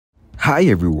Hi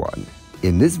everyone,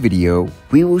 in this video,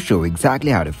 we will show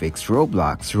exactly how to fix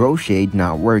Roblox Roshade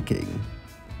not working.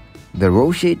 The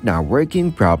Roshade not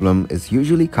working problem is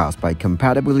usually caused by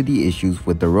compatibility issues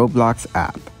with the Roblox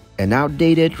app, an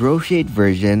outdated Roshade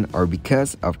version, or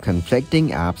because of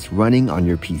conflicting apps running on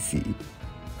your PC.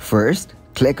 First,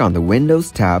 click on the Windows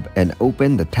tab and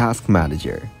open the Task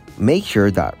Manager. Make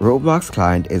sure that Roblox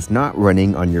client is not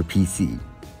running on your PC.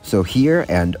 So here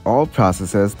end all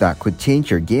processes that could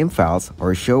change your game files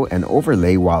or show an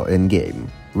overlay while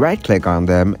in-game. Right-click on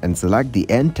them and select the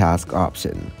End Task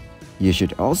option. You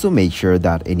should also make sure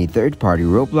that any third-party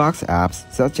Roblox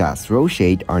apps such as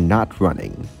Roshade are not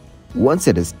running. Once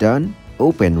it is done,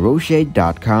 open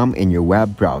roshade.com in your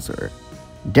web browser.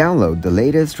 Download the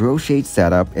latest Roshade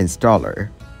Setup installer.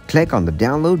 Click on the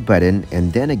download button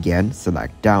and then again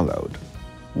select download.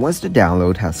 Once the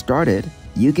download has started,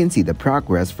 you can see the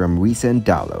progress from recent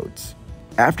downloads.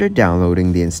 After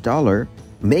downloading the installer,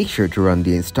 make sure to run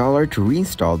the installer to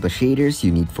reinstall the shaders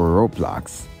you need for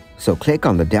Roblox. So click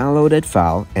on the downloaded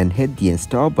file and hit the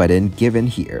install button given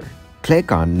here.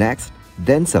 Click on next,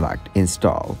 then select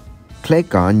install.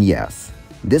 Click on yes.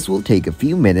 This will take a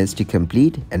few minutes to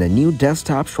complete and a new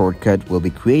desktop shortcut will be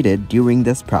created during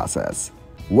this process.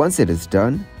 Once it is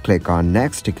done, click on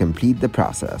next to complete the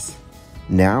process.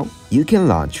 Now, you can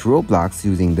launch Roblox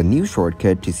using the new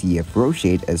shortcut to see if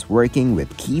Roshade is working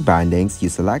with key bindings you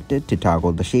selected to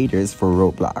toggle the shaders for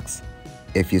Roblox.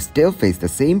 If you still face the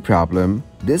same problem,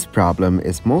 this problem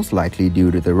is most likely due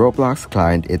to the Roblox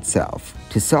client itself.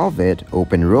 To solve it,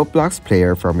 open Roblox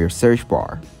Player from your search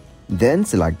bar. Then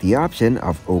select the option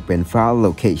of Open File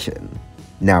Location.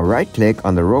 Now right-click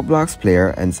on the Roblox Player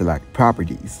and select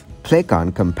Properties. Click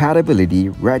on Compatibility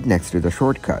right next to the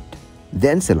shortcut.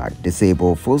 Then select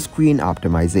Disable Full Screen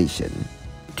Optimization.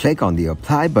 Click on the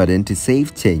Apply button to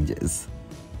save changes.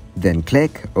 Then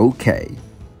click OK.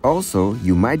 Also,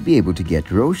 you might be able to get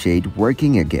Roshade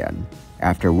working again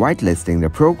after whitelisting the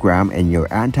program in your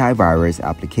antivirus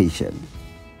application.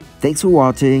 Thanks for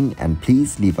watching and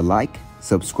please leave a like,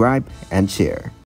 subscribe, and share.